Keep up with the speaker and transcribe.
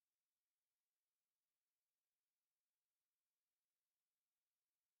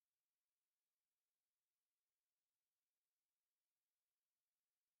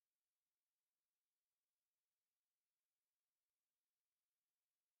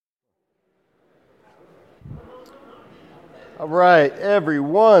All right,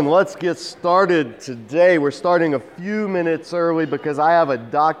 everyone, let's get started today. We're starting a few minutes early because I have a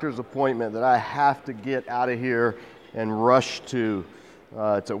doctor's appointment that I have to get out of here and rush to.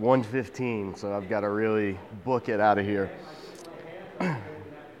 It's at 1:15, so I've got to really book it out of here.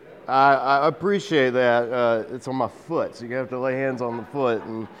 I appreciate that. It's on my foot, so you have to lay hands on the foot.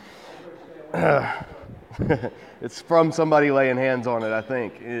 And it's from somebody laying hands on it, I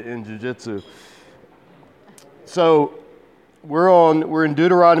think, in jiu-jitsu. So we're in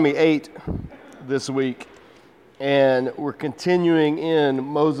Deuteronomy 8 this week, and we're continuing in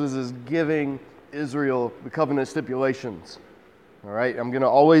Moses is giving Israel the covenant stipulations. All right, I'm going to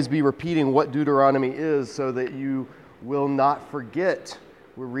always be repeating what Deuteronomy is so that you will not forget.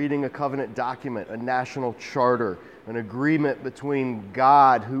 We're reading a covenant document, a national charter, an agreement between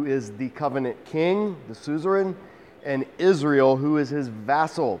God, who is the covenant king, the suzerain, and Israel, who is his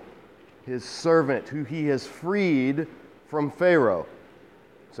vassal, his servant, who he has freed from Pharaoh.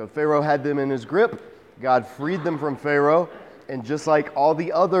 So Pharaoh had them in his grip. God freed them from Pharaoh. And just like all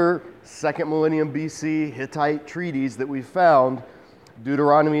the other 2nd millennium BC Hittite treaties that we found,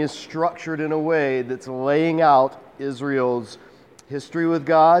 Deuteronomy is structured in a way that's laying out Israel's history with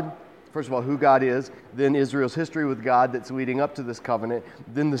God. First of all, who God is, then Israel's history with God that's leading up to this covenant,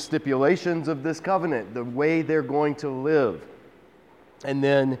 then the stipulations of this covenant, the way they're going to live. And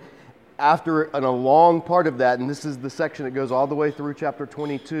then after a long part of that, and this is the section that goes all the way through chapter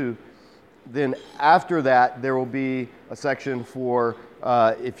 22, then after that there will be a section for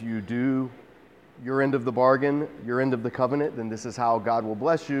if you do your end of the bargain, your end of the covenant, then this is how God will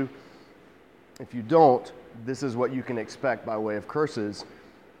bless you. If you don't, this is what you can expect by way of curses.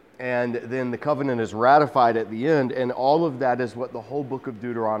 And then the covenant is ratified at the end, and all of that is what the whole book of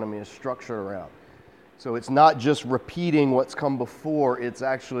Deuteronomy is structured around. So it's not just repeating what's come before, it's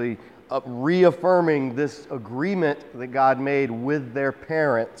actually reaffirming this agreement that God made with their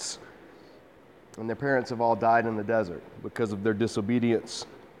parents. And their parents have all died in the desert because of their disobedience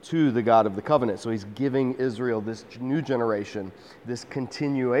to the God of the covenant. So he's giving Israel, this new generation, this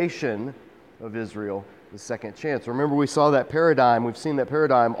continuation of Israel, the second chance. Remember, we saw that paradigm. We've seen that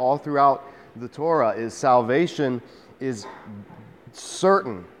paradigm all throughout the Torah. Is salvation is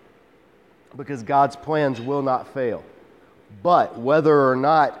certain because God's plans will not fail. But whether or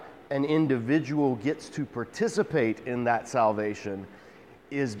not an individual gets to participate in that salvation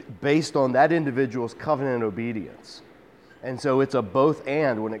is based on that individual's covenant obedience. And so it's a both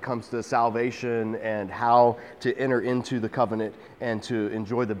and when it comes to salvation and how to enter into the covenant and to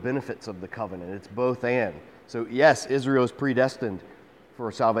enjoy the benefits of the covenant. It's both and. So yes, Israel is predestined for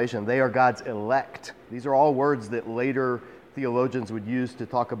salvation. They are God's elect. These are all words that later theologians would use to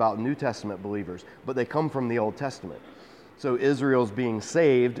talk about New Testament believers, but they come from the Old Testament. So Israel's being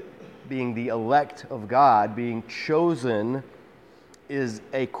saved, being the elect of God, being chosen, is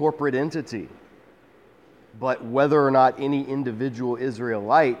a corporate entity. But whether or not any individual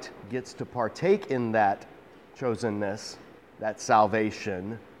Israelite gets to partake in that chosenness, that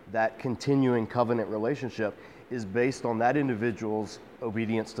salvation, that continuing covenant relationship is based on that individual's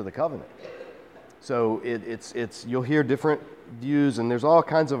obedience to the covenant. So it's you'll hear different views, and there's all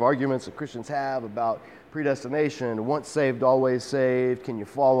kinds of arguments that Christians have about predestination, once saved, always saved. Can you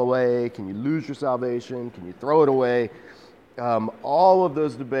fall away? Can you lose your salvation? Can you throw it away? All of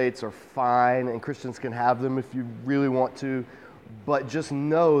those debates are fine, and Christians can have them if you really want to, but just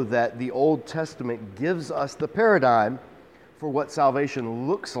know that the Old Testament gives us the paradigm for what salvation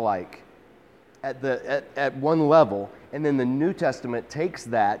looks like at one level, and then the New Testament takes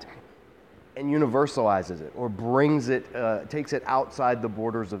that and universalizes it, or brings it, takes it outside the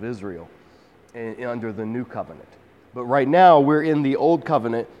borders of Israel under the New Covenant. But right now we're in the Old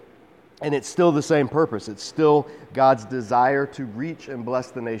Covenant, and it's still the same purpose. It's still God's desire to reach and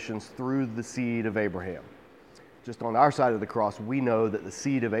bless the nations through the seed of Abraham. Just on our side of the cross, we know that the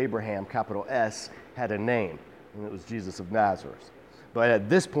seed of Abraham, capital S, had a name, and it was Jesus of Nazareth. But at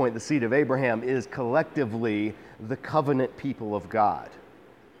this point, the seed of Abraham is collectively the covenant people of God.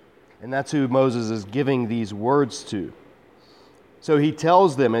 And that's who Moses is giving these words to. So he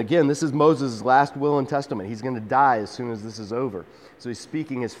tells them, again, this is Moses' last will and testament. He's going to die as soon as this is over. So he's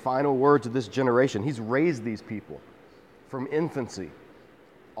speaking his final word to this generation. He's raised these people from infancy.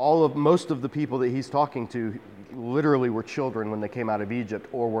 Most of the people that he's talking to literally were children when they came out of Egypt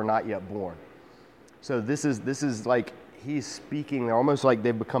or were not yet born. So this is like he's speaking, they're almost like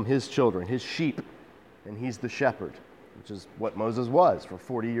they've become his children, his sheep, and he's the shepherd, which is what Moses was for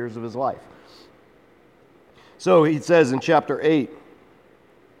 40 years of his life. So he says in chapter 8,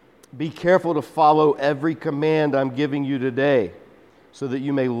 "Be careful to follow every command I'm giving you today, so that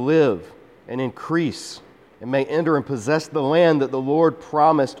you may live and increase and may enter and possess the land that the Lord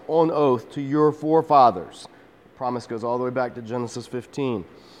promised on oath to your forefathers. The promise goes all the way back to Genesis 15.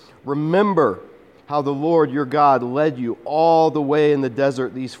 Remember how the Lord your God led you all the way in the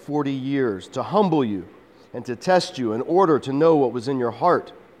desert these 40 years to humble you and to test you in order to know what was in your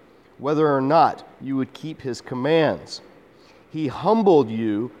heart, whether or not you would keep his commands. He humbled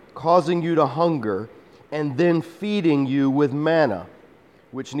you, causing you to hunger, and then feeding you with manna,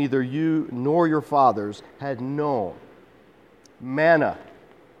 which neither you nor your fathers had known. Manna.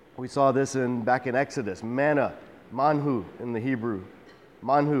 We saw this back in Exodus. Manna, manhu in the Hebrew.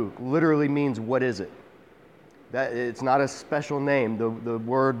 Manhu literally means what is it? That it's not a special name. The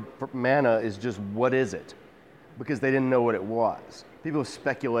word for manna is just what is it? Because they didn't know what it was. People have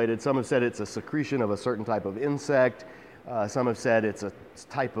speculated. Some have said it's a secretion of a certain type of insect. Some have said it's a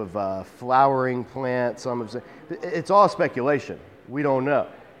type of flowering plant. Some have said it's all speculation. We don't know.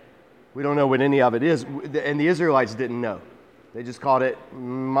 We don't know what any of it is. And the Israelites didn't know. They just called it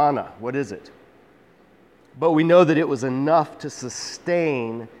manna. What is it? But we know that it was enough to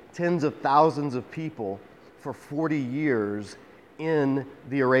sustain tens of thousands of people for 40 years in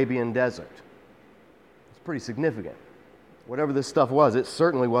the Arabian desert. It's pretty significant. Whatever this stuff was, it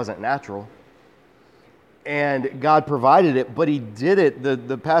certainly wasn't natural. And God provided it, but he did it.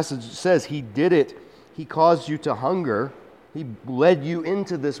 The passage says he did it. He caused you to hunger. He led you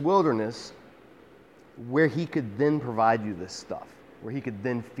into this wilderness where he could then provide you this stuff, where he could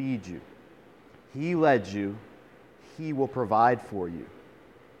then feed you. He led you. He will provide for you.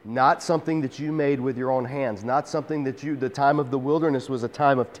 Not something that you made with your own hands. Not something that the time of the wilderness was a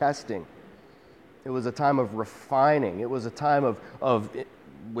time of testing. It was a time of refining. It was a time of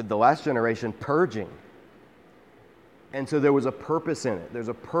with the last generation, purging. And so there was a purpose in it. There's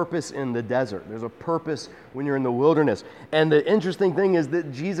a purpose in the desert. There's a purpose when you're in the wilderness. And the interesting thing is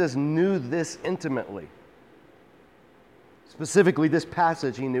that Jesus knew this intimately. Specifically, this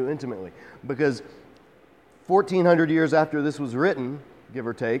passage he knew intimately. Because 1,400 years after this was written, give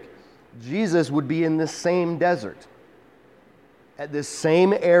or take, Jesus would be in this same desert, at this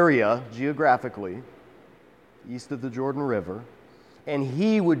same area geographically, east of the Jordan River, and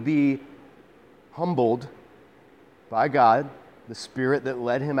he would be humbled by God, the Spirit that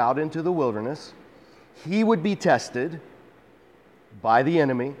led him out into the wilderness. He would be tested by the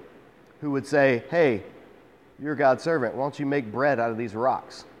enemy, who would say, hey, you're God's servant. Why don't you make bread out of these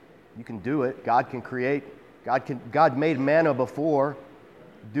rocks? You can do it. God can create. God made manna before.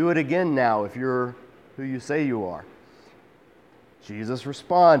 Do it again now if you're who you say you are. Jesus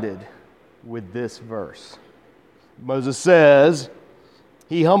responded with this verse. Moses says,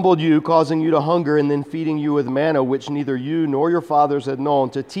 he humbled you, causing you to hunger, and then feeding you with manna, which neither you nor your fathers had known,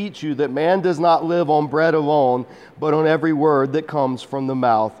 to teach you that man does not live on bread alone, but on every word that comes from the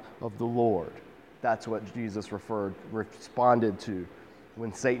mouth of the Lord. That's what Jesus responded to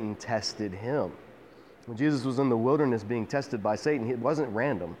when Satan tested him. When Jesus was in the wilderness being tested by Satan, it wasn't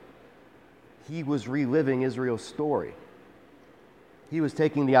random. He was reliving Israel's story. He was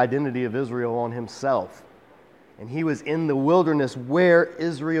taking the identity of Israel on himself. And he was in the wilderness where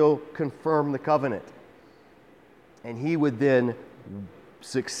Israel confirmed the covenant. And he would then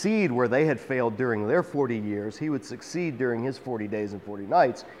succeed where they had failed during their 40 years. He would succeed during his 40 days and 40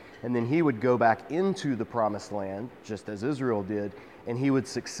 nights. And then he would go back into the promised land, just as Israel did, and he would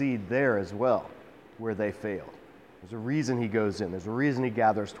succeed there as well, where they failed. There's a reason he goes in. There's a reason he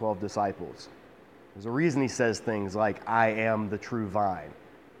gathers 12 disciples. There's a reason he says things like, I am the true vine,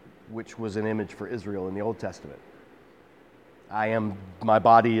 which was an image for Israel in the Old Testament. My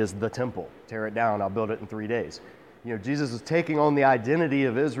body is the temple. Tear it down, I'll build it in 3 days. You know, Jesus is taking on the identity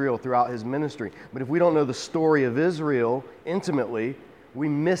of Israel throughout his ministry. But if we don't know the story of Israel intimately, we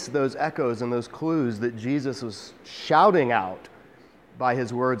miss those echoes and those clues that Jesus was shouting out by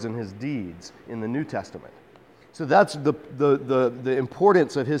his words and his deeds in the New Testament. So that's the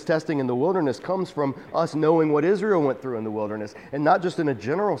importance of his testing in the wilderness comes from us knowing what Israel went through in the wilderness, and not just in a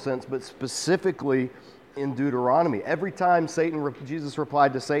general sense, but specifically in Deuteronomy. Every time Jesus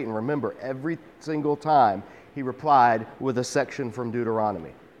replied to Satan, remember, every single time he replied with a section from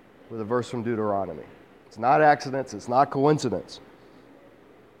Deuteronomy, with a verse from Deuteronomy. It's not accidents, it's not coincidence.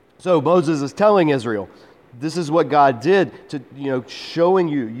 So Moses is telling Israel, this is what God did to, showing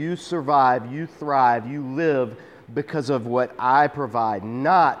you survive, you thrive, you live because of what I provide,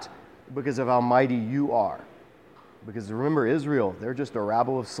 not because of how mighty you are. Because remember, Israel, they're just a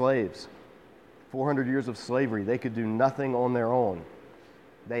rabble of slaves. 400 years of slavery, they could do nothing on their own.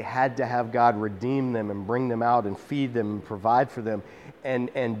 They had to have God redeem them and bring them out and feed them and provide for them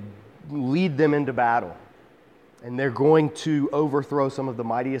and lead them into battle. And they're going to overthrow some of the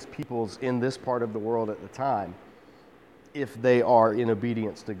mightiest peoples in this part of the world at the time if they are in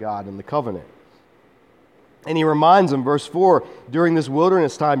obedience to God and the covenant. And he reminds them, verse 4, during this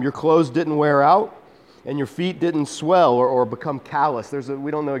wilderness time, your clothes didn't wear out and your feet didn't swell or become callous.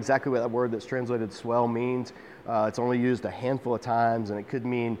 We don't know exactly what that word that's translated swell means. It's only used a handful of times, and it could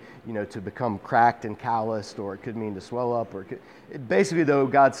mean, to become cracked and calloused, or it could mean to swell up. Basically, though,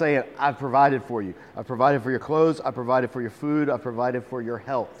 God's saying, I've provided for you. I've provided for your clothes. I've provided for your food. I've provided for your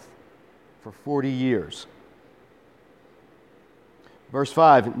health for 40 years. Verse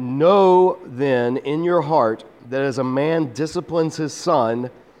 5, know then in your heart that as a man disciplines his son,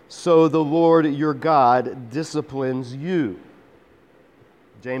 so the Lord your God disciplines you.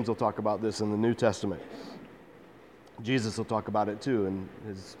 James will talk about this in the New Testament. Jesus will talk about it too in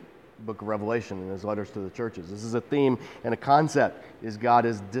his book of Revelation and his letters to the churches. This is a theme and a concept, is God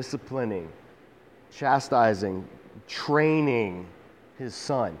is disciplining, chastising, training his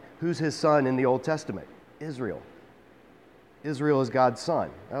son. Who's his son in the Old Testament? Israel. Israel is God's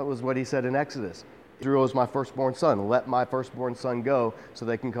son. That was what he said in Exodus. Israel is my firstborn son. Let my firstborn son go so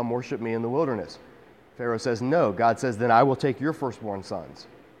they can come worship me in the wilderness. Pharaoh says no. God says, then I will take your firstborn sons.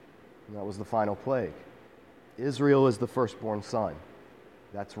 And that was the final plague. Israel is the firstborn son.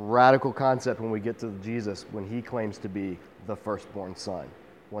 That's radical concept when we get to Jesus, when he claims to be the firstborn son.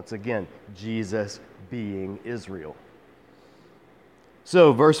 Once again, Jesus being Israel.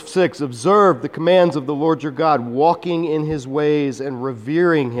 So, verse 6, observe the commands of the Lord your God, walking in his ways and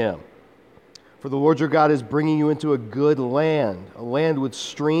revering him. For the Lord your God is bringing you into a good land, a land with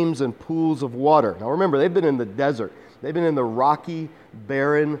streams and pools of water. Now remember, they've been in the desert. They've been in the rocky,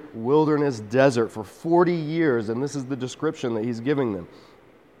 barren wilderness desert for 40 years, and this is the description that he's giving them.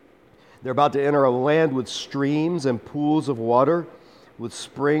 They're about to enter a land with streams and pools of water, with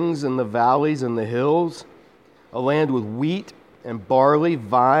springs in the valleys and the hills, a land with wheat and barley,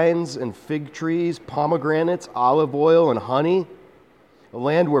 vines and fig trees, pomegranates, olive oil, and honey, a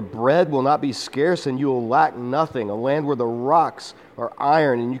land where bread will not be scarce and you will lack nothing, a land where the rocks are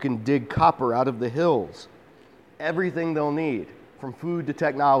iron and you can dig copper out of the hills. Everything they'll need, from food to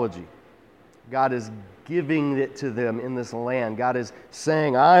technology, God is giving it to them in this land. God is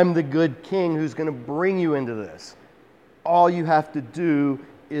saying, I'm the good king who's going to bring you into this. All you have to do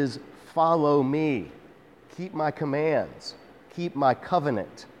is follow me, keep my commands, keep my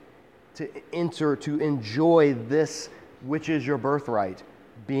covenant, to enjoy this which is your birthright,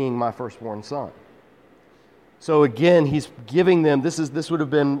 being my firstborn son. So again, he's giving them, this would have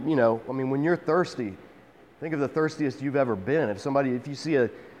been, when you're thirsty, think of the thirstiest you've ever been. If you see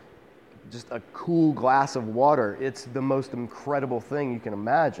just a cool glass of water, it's the most incredible thing you can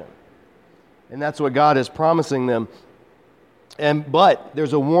imagine. And that's what God is promising them. But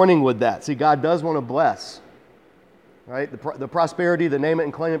there's a warning with that. See, God does want to bless. Right? The prosperity, the name it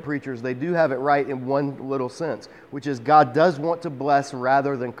and claim it preachers, they do have it right in one little sense, which is God does want to bless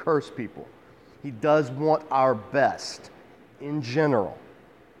rather than curse people. He does want our best in general.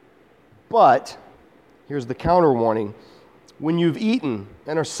 But here's the counter warning. When you've eaten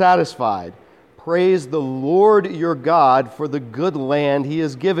and are satisfied, praise the Lord your God for the good land he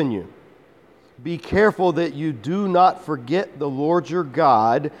has given you. Be careful that you do not forget the Lord your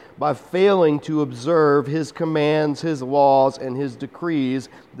God by failing to observe his commands, his laws, and his decrees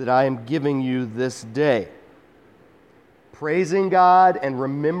that I am giving you this day. Praising God and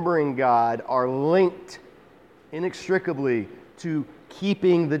remembering God are linked inextricably to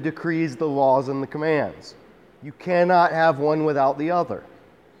keeping the decrees, the laws, and the commands. You cannot have one without the other.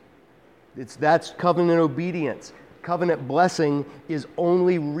 That's covenant obedience. Covenant blessing is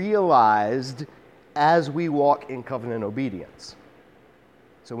only realized as we walk in covenant obedience.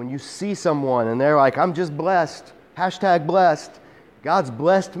 So when you see someone and they're like, I'm just blessed, hashtag blessed, God's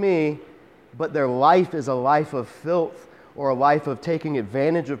blessed me, but their life is a life of filth or a life of taking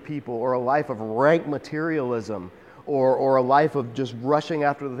advantage of people or a life of rank materialism or a life of just rushing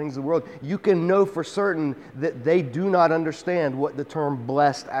after the things of the world, you can know for certain that they do not understand what the term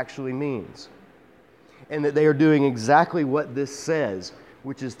blessed actually means. And that they are doing exactly what this says,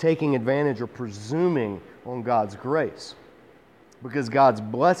 which is taking advantage or presuming on God's grace. Because God's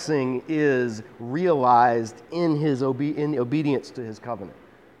blessing is realized in his in obedience to his covenant.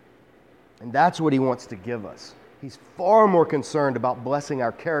 And that's what he wants to give us. He's far more concerned about blessing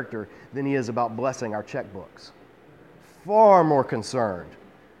our character than he is about blessing our checkbooks. Far more concerned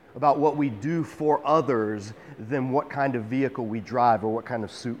about what we do for others than what kind of vehicle we drive or what kind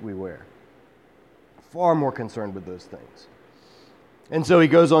of suit we wear. Far more concerned with those things. And so he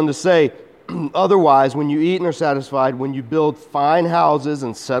goes on to say, Otherwise, when you eat and are satisfied, when you build fine houses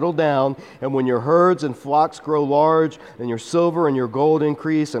and settle down, and when your herds and flocks grow large, and your silver and your gold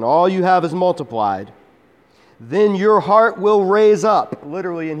increase, and all you have is multiplied, then your heart will raise up.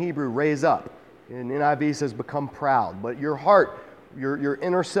 Literally in Hebrew, raise up. In NIV says become proud. But your heart, your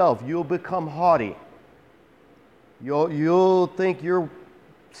inner self, you'll become haughty. You'll think you're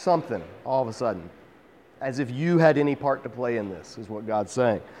something all of a sudden, as if you had any part to play in this, is what God's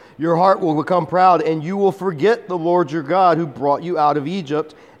saying. Your heart will become proud, and you will forget the Lord your God, who brought you out of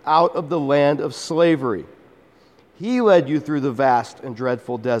Egypt, out of the land of slavery. He led you through the vast and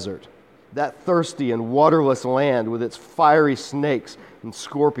dreadful desert, that thirsty and waterless land with its fiery snakes and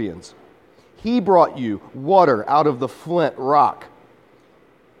scorpions. He brought you water out of the flint rock.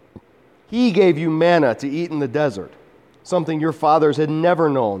 He gave you manna to eat in the desert, something your fathers had never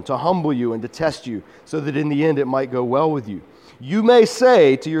known, to humble you and to test you, so that in the end it might go well with you. You may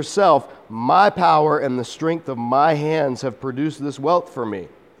say to yourself, my power and the strength of my hands have produced this wealth for me.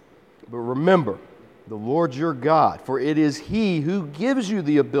 But remember, the Lord your God, for it is He who gives you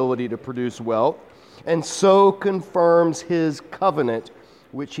the ability to produce wealth, and so confirms His covenant,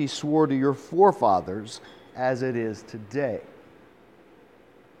 which He swore to your forefathers, as it is today.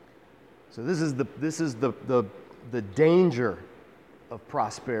 So this is the danger of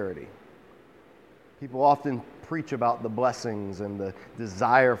prosperity. People often preach about the blessings and the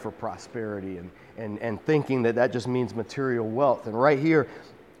desire for prosperity and thinking that just means material wealth. And right here,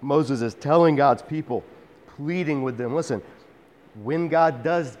 Moses is telling God's people, pleading with them, listen, when God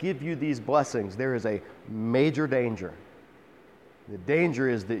does give you these blessings, there is a major danger. The danger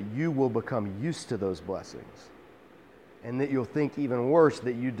is that you will become used to those blessings, and that you'll think even worse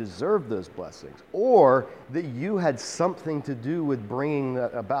that you deserve those blessings, or that you had something to do with bringing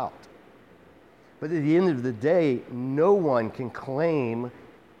that about. But at the end of the day, no one can claim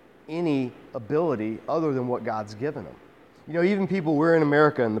any ability other than what God's given them. You know, even people, we're in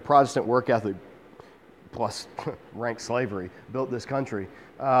America, and the Protestant work ethic plus rank slavery built this country.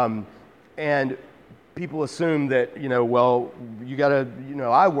 And people assume that, well, you got to,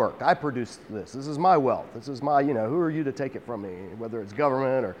 I worked, I produced this. This is my wealth. This is my, who are you to take it from me? Whether it's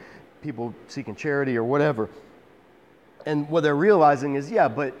government or people seeking charity or whatever. And what they're realizing is, yeah,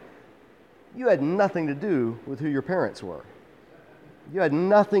 but you had nothing to do with who your parents were. You had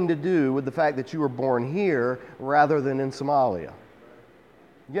nothing to do with the fact that you were born here rather than in Somalia.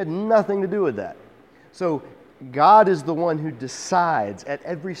 You had nothing to do with that. So God is the one who decides at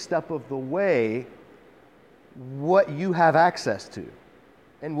every step of the way what you have access to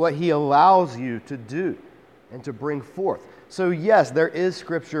and what He allows you to do and to bring forth. So yes, there is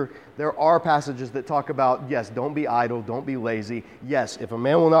scripture. There are passages that talk about, yes, don't be idle, don't be lazy. Yes, if a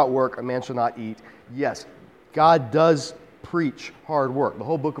man will not work, a man shall not eat. Yes, God does preach hard work. The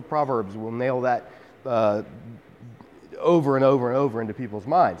whole book of Proverbs will nail that over and over and over into people's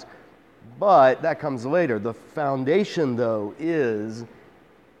minds. But that comes later. The foundation, though, is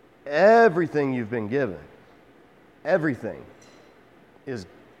everything you've been given. Everything is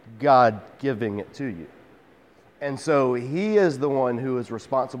God giving it to you. And so He is the one who is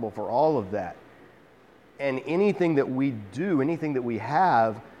responsible for all of that. And anything that we do, anything that we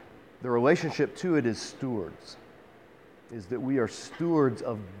have, the relationship to it is stewards. Is that we are stewards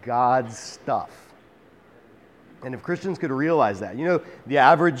of God's stuff. And if Christians could realize that, the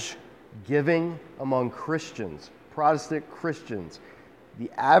average giving among Christians, Protestant Christians, the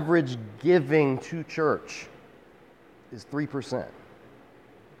average giving to church is 3%.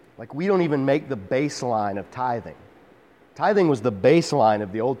 Like, we don't even make the baseline of tithing. Tithing was the baseline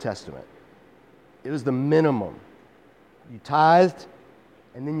of the Old Testament. It was the minimum. You tithed,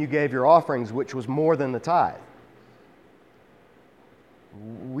 and then you gave your offerings, which was more than the tithe.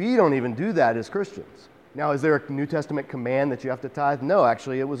 We don't even do that as Christians. Now, is there a New Testament command that you have to tithe? No,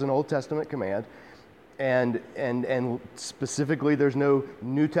 actually, it was an Old Testament command. And specifically, there's no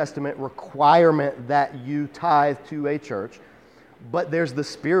New Testament requirement that you tithe to a church. But there's the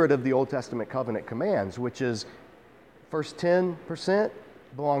spirit of the Old Testament covenant commands, which is first 10%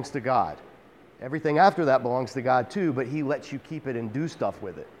 belongs to God. Everything after that belongs to God too, but He lets you keep it and do stuff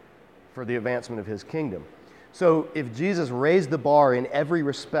with it for the advancement of His kingdom. So if Jesus raised the bar in every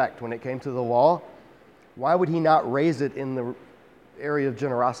respect when it came to the law, why would He not raise it in the area of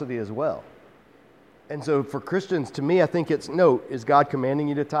generosity as well? And so for Christians, to me, I think it's, no, is God commanding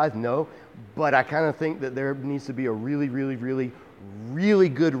you to tithe? No. But I kind of think that there needs to be a really, really, really, really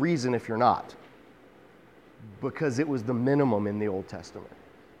good reason if you're not. Because it was the minimum in the Old Testament.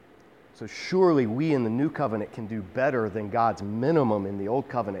 So surely we in the New Covenant can do better than God's minimum in the Old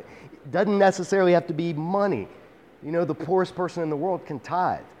Covenant. It doesn't necessarily have to be money. The poorest person in the world can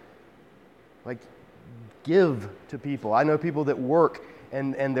tithe. Like, give to people. I know people that work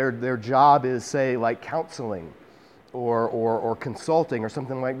and their job is, say, like counseling or consulting or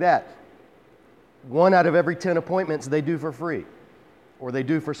something like that. 1 out of every 10 appointments they do for free, or they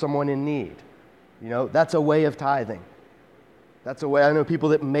do for someone in need. That's a way of tithing. That's a way. I know people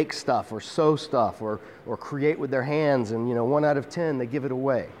that make stuff or sew stuff or create with their hands, and 1 out of 10 they give it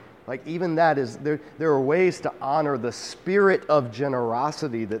away. Like, even that is, there are ways to honor the spirit of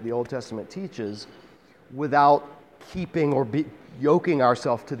generosity that the Old Testament teaches without keeping or yoking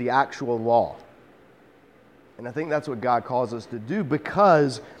ourselves to the actual law. And I think that's what God calls us to do,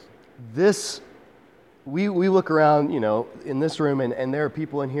 because we look around, in this room, and there are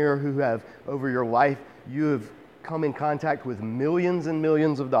people in here who have, over your life, you have come in contact with millions and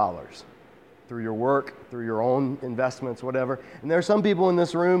millions of dollars through your work, through your own investments, whatever. And there are some people in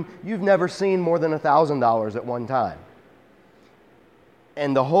this room, you've never seen more than $1,000 at one time.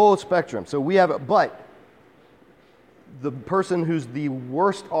 And the whole spectrum. So we have, but the person who's the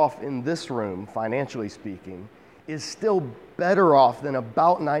worst off in this room, financially speaking, is still better off than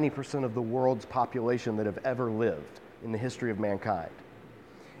about 90% of the world's population that have ever lived in the history of mankind.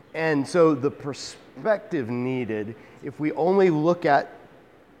 And so the perspective needed, if we only look at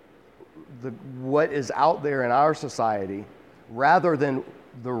what is out there in our society, rather than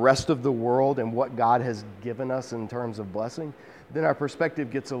the rest of the world and what God has given us in terms of blessing, then our perspective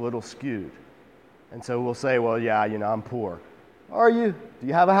gets a little skewed. And so we'll say, well, yeah, I'm poor. Are you? Do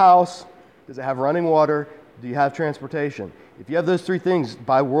you have a house? Does it have running water? Do you have transportation? If you have those 3 things,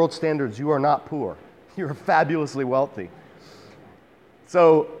 by world standards, you are not poor. You're fabulously wealthy.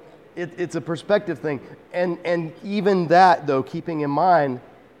 So it's a perspective thing. And even that, though, keeping in mind,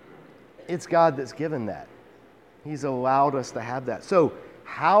 it's God that's given that. He's allowed us to have that. So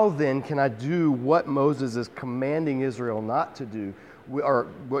how then can I do what Moses is commanding Israel not to do, or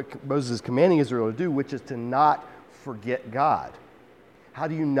what Moses is commanding Israel to do, which is to not forget God? How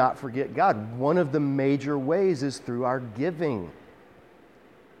do you not forget God? One of the major ways is through our giving.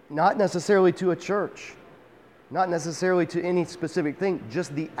 Not necessarily to a church, not necessarily to any specific thing,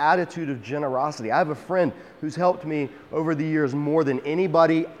 just the attitude of generosity. I have a friend who's helped me over the years more than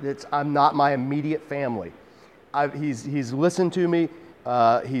anybody I'm not my immediate family. He's listened to me.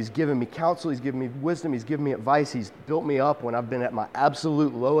 He's given me counsel. He's given me wisdom. He's given me advice. He's built me up when I've been at my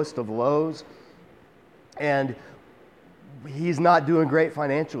absolute lowest of lows. And he's not doing great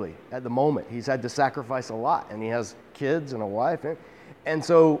financially at the moment. He's had to sacrifice a lot, and he has kids and a wife. And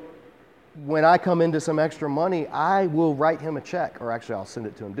so when I come into some extra money, I will write him a check, or actually I'll send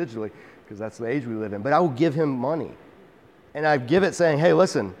it to him digitally because that's the age we live in, but I will give him money. And I give it saying, hey,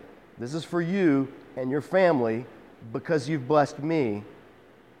 listen, this is for you and your family because you've blessed me.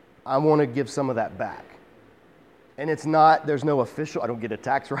 I want to give some of that back. And there's no official, I don't get a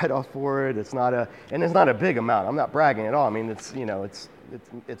tax write-off for it. It's not a big amount. I'm not bragging at all. I mean,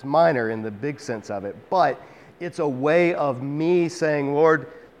 it's minor in the big sense of it, but it's a way of me saying,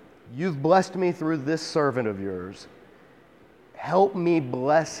 Lord, you've blessed me through this servant of yours. Help me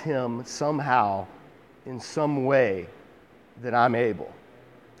bless him somehow, in some way that I'm able.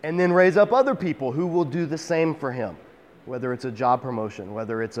 And then raise up other people who will do the same for him, whether it's a job promotion,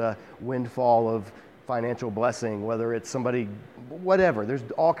 whether it's a windfall of financial blessing, whether it's somebody, whatever. There's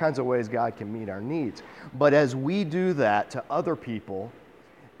all kinds of ways God can meet our needs. But as we do that to other people,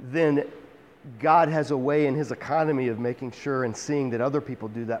 then God has a way in his economy of making sure and seeing that other people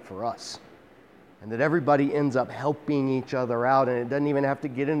do that for us. And that everybody ends up helping each other out, and it doesn't even have to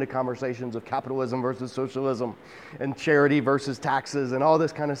get into conversations of capitalism versus socialism and charity versus taxes and all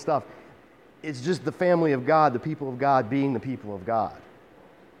this kind of stuff. It's just the family of God, the people of God being the people of God.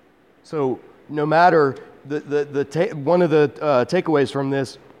 So no matter one of the takeaways from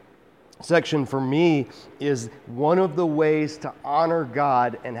this section for me is one of the ways to honor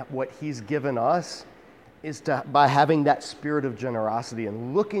God and what he's given us is by having that spirit of generosity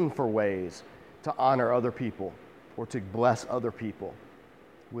and looking for ways to honor other people or to bless other people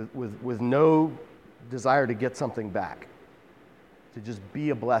with no desire to get something back, to just be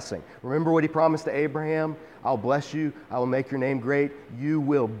a blessing. Remember what he promised to Abraham? I'll bless you. I will make your name great. You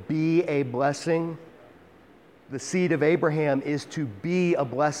will be a blessing. The seed of Abraham is to be a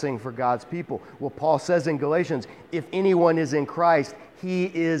blessing for God's people. Well, Paul says in Galatians, if anyone is in Christ,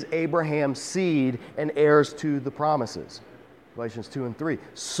 he is Abraham's seed and heirs to the promises. Galatians 2 and 3.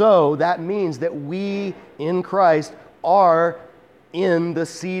 So that means that we in Christ are in the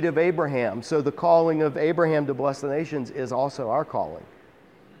seed of Abraham. So the calling of Abraham to bless the nations is also our calling.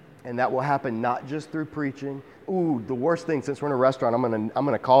 And that will happen not just through preaching. Ooh, the worst thing, since we're in a restaurant, I'm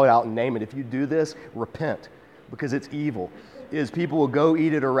gonna call it out and name it. If you do this, repent, because it's evil. Is people will go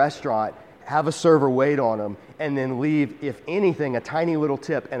eat at a restaurant, have a server wait on them, and then leave, if anything, a tiny little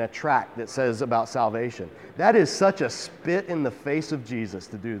tip and a tract that says about salvation. That is such a spit in the face of Jesus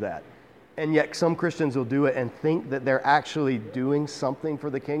to do that. And yet some Christians will do it and think that they're actually doing something for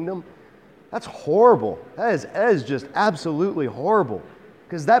the kingdom. That's horrible. That is just absolutely horrible.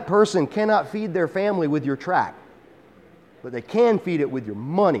 Because that person cannot feed their family with your tract, but they can feed it with your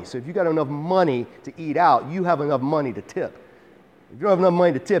money. So if you got enough money to eat out, you have enough money to tip. If you don't have enough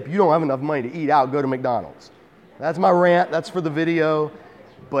money to tip, you don't have enough money to eat out, go to McDonald's. That's my rant. That's for the video.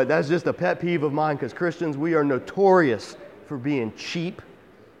 But that's just a pet peeve of mine, because Christians, we are notorious for being cheap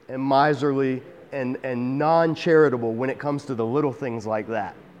and miserly and non-charitable when it comes to the little things like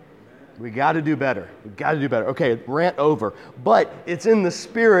that. We got to do better. We got to do better. Okay, rant over. But it's in the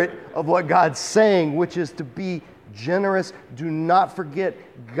spirit of what God's saying, which is to be generous. Do not forget,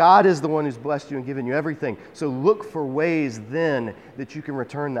 God is the one who's blessed you and given you everything. So look for ways then that you can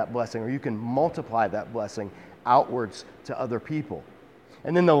return that blessing, or you can multiply that blessing outwards to other people.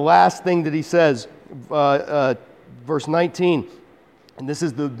 And then the last thing that he says, verse 19, and this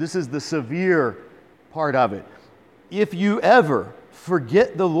is the severe part of it. If you ever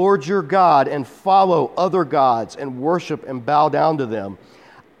forget the Lord your God and follow other gods and worship and bow down to them,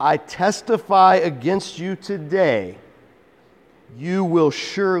 I testify against you today, you will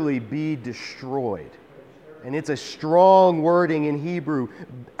surely be destroyed. And it's a strong wording in Hebrew.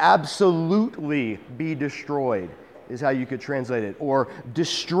 Absolutely be destroyed is how you could translate it. Or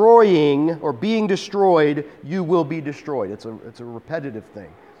destroying, or being destroyed, you will be destroyed. It's a repetitive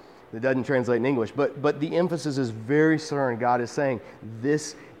thing that doesn't translate in English. But the emphasis is very stern. God is saying,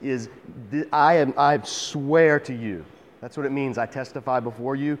 I swear to you. That's what it means. I testify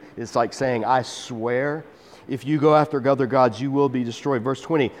before you. It's like saying, I swear, if you go after other gods, you will be destroyed. Verse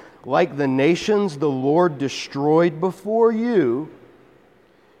 20, like the nations the Lord destroyed before you,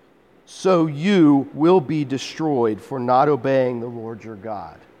 so you will be destroyed for not obeying the Lord your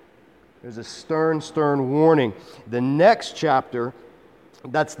God. There's a stern, stern warning. The next chapter,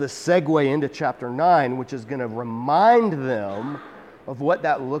 that's the segue into chapter 9, which is going to remind them of what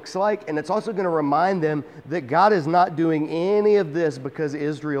that looks like. And it's also going to remind them that God is not doing any of this because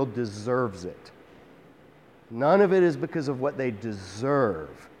Israel deserves it. None of it is because of what they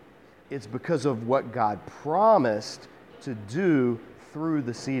deserve. It's because of what God promised to do through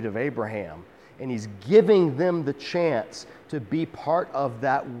the seed of Abraham. And He's giving them the chance to be part of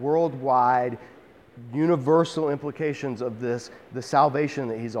that worldwide, universal implications of this, the salvation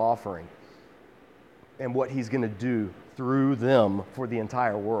that He's offering and what He's going to do through them for the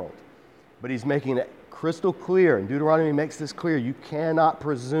entire world. But He's making it crystal clear, and Deuteronomy makes this clear, you cannot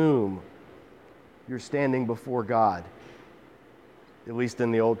presume you're standing before God, at least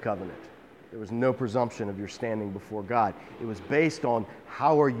in the Old Covenant. There was no presumption of your standing before God. It was based on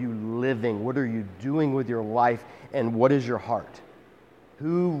how are you living, what are you doing with your life, and what is your heart?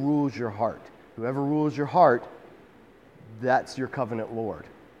 Who rules your heart? Whoever rules your heart, that's your covenant Lord.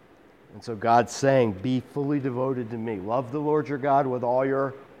 And so God's saying, be fully devoted to me. Love the Lord your God with all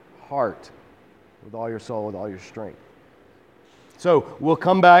your heart, with all your soul, with all your strength. So we'll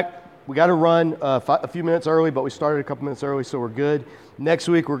come back. We got to run a few minutes early, but we started a couple minutes early, so we're good. Next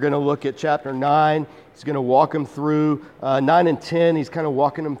week, we're going to look at chapter 9. He's going to walk them through 9 and 10. He's kind of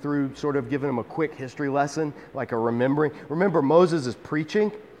walking them through, sort of giving them a quick history lesson, like a remembering. Remember, Moses is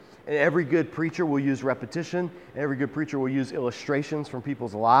preaching. And every good preacher will use repetition. Every good preacher will use illustrations from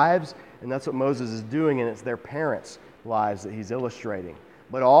people's lives. And that's what Moses is doing, and it's their parents' lives that he's illustrating.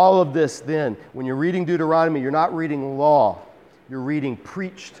 But all of this then, when you're reading Deuteronomy, you're not reading law. You're reading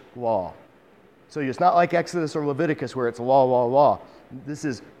preached law. So it's not like Exodus or Leviticus where it's law, law, law. This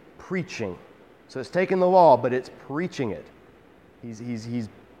is preaching. So it's taking the law, but it's preaching it.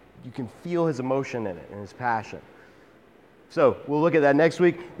 You can feel his emotion in it and his passion. So we'll look at that next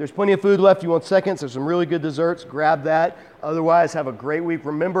week. There's plenty of food left. You want seconds? There's some really good desserts. Grab that. Otherwise, have a great week.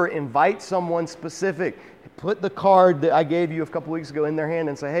 Remember, invite someone specific. Put the card that I gave you a couple weeks ago in their hand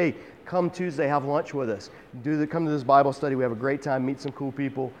and say, hey, come Tuesday, have lunch with us. Come to this Bible study. We have a great time. Meet some cool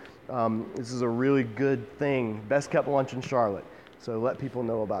people. This is a really good thing. Best kept lunch in Charlotte. So let people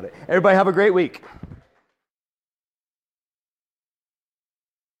know about it. Everybody have a great week.